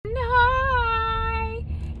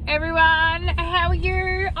everyone, how are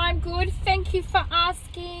you? I'm good, thank you for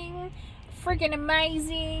asking. Friggin'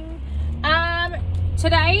 amazing.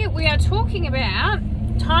 Today we are talking about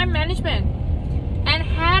time management and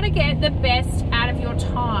how to get the best out of your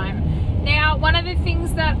time. Now, one of the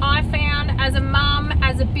things that I found as a mum,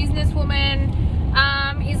 as a businesswoman,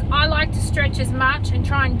 is I like to stretch as much and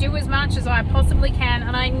try and do as much as I possibly can.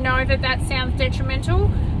 And I know that that sounds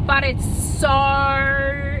detrimental, but it's so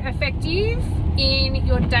effective in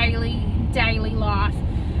your daily life.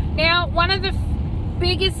 Now, one of the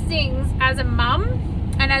biggest things as a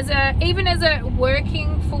mum, and even as a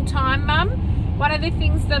working full-time mum, one of the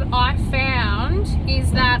things that I found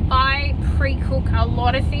is that I pre-cook a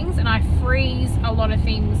lot of things and I freeze a lot of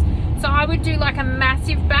things. So I would do like a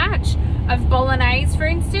massive batch of bolognese, for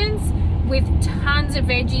instance, with tons of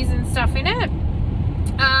veggies and stuff in it.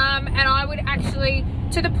 And I would actually,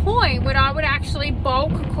 to the point where I would actually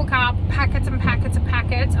bulk cook up packets and packets and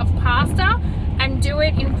packets of pasta and do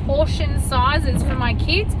it in portion sizes for my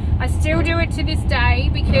kids. I still do it to this day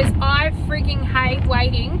because I frigging hate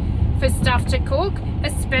waiting for stuff to cook,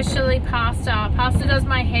 especially pasta. Pasta does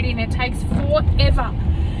my head in. It takes forever.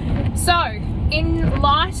 So in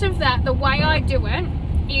light of that, the way I do it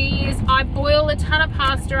is I boil a ton of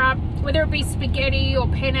pasta up, whether it be spaghetti or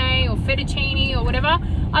penne or fettuccine or whatever.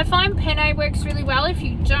 I find penne works really well if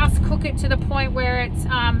you just cook it to the point where it's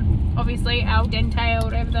obviously al dente or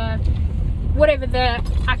whatever the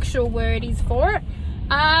actual word is for it.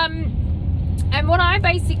 And what I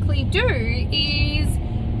basically do is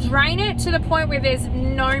drain it to the point where there's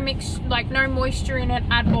no moisture in it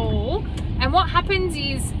at all. And what happens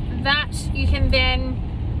is that you can then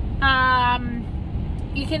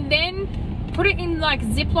put it in like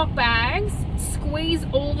Ziploc bags, squeeze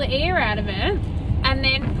all the air out of it, and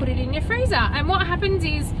then put it in your freezer. And what happens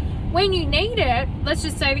is when you need it, let's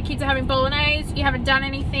just say the kids are having bolognese, you haven't done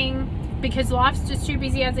anything because life's just too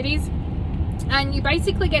busy as it is, and you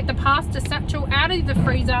basically get the pasta satchel out of the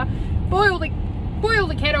freezer, boil the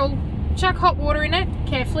kettle, chuck hot water in it,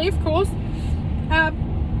 carefully of course,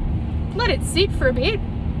 let it sit for a bit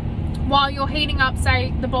while you're heating up,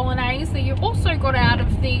 say, the bolognese that you also got out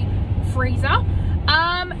of the freezer,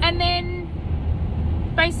 and then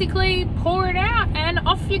basically pour it out and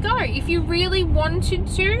off you go. If you really wanted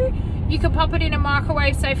to, you could pop it in a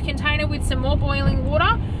microwave safe container with some more boiling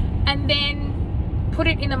water and then put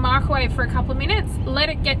it in the microwave for a couple of minutes, let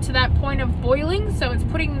it get to that point of boiling so it's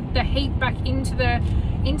putting the heat back into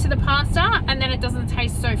the pasta, and then it doesn't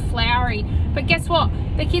taste so floury. But guess what?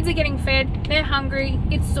 The kids are getting fed, they're hungry,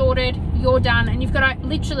 it's sorted, you're done, and you've got a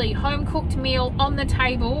literally home cooked meal on the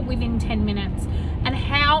table within 10 minutes. And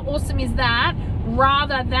how awesome is that,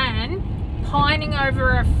 rather than pining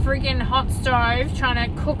over a friggin' hot stove trying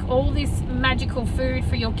to cook all this magical food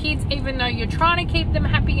for your kids, even though you're trying to keep them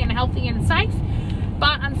happy and healthy and safe.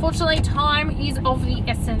 But unfortunately, time is of the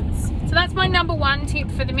essence. So that's my number one tip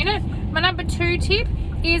for the minute. My number two tip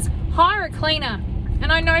is hire a cleaner.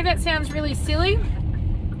 And I know that sounds really silly,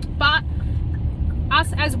 but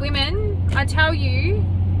us as women, I tell you,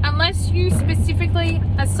 unless you specifically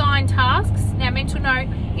assign tasks. Now, mental note,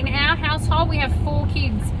 in our household we have 4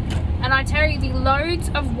 kids, and I tell you, the loads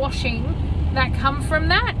of washing that come from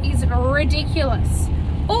that is ridiculous.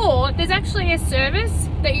 Or there's actually a service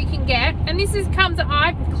that you can get, and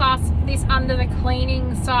I class this under the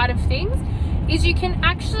cleaning side of things, is you can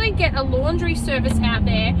actually get a laundry service out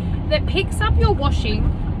there that picks up your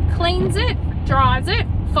washing, cleans it, dries it,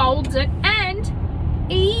 folds it, and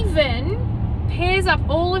even pairs up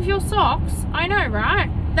all of your socks. I know, right?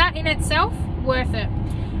 That in itself, worth it.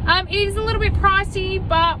 It is a little bit pricey,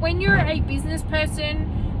 but when you're a business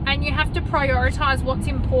person and you have to prioritize what's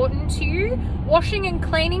important to you, washing and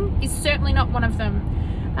cleaning is certainly not one of them.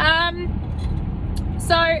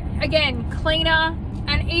 So again, cleaner,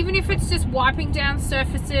 and even if it's just wiping down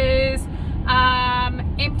surfaces,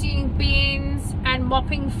 emptying bins and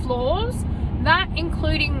mopping floors, that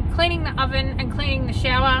including cleaning the oven and cleaning the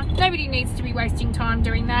shower, nobody needs to be wasting time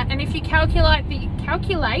doing that. And if you calculate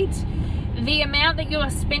the amount that you are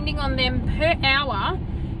spending on them per hour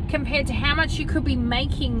compared to how much you could be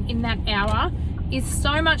making in that hour, is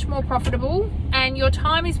so much more profitable, and your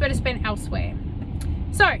time is better spent elsewhere.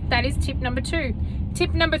 So that is tip number 2.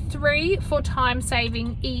 Tip number 3 for time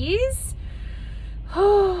saving is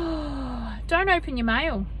don't open your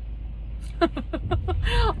mail.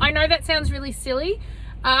 I know that sounds really silly,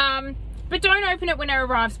 but don't open it when it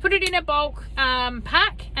arrives. Put it in a bulk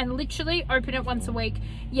pack and literally open it once a week.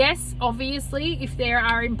 Yes, obviously, if there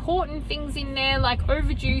are important things in there like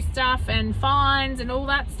overdue stuff and fines and all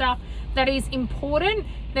that stuff that is important,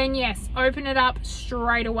 then yes, open it up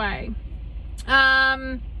straight away.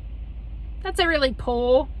 That's a really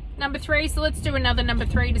poor number 3, so let's do another number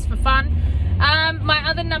 3 just for fun. My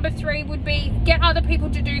other number 3 would be get other people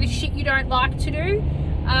to do the shit you don't like to do.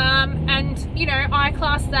 And, you know, I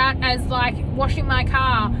class that as like washing my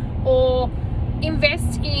car or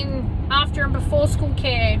invest in after and before school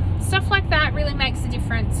care. Stuff like that really makes a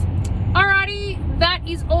difference. Alrighty, that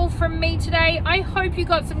is all from me today. I hope you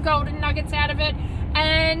got some golden nuggets out of it.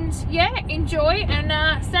 And yeah, enjoy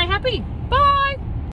and stay happy.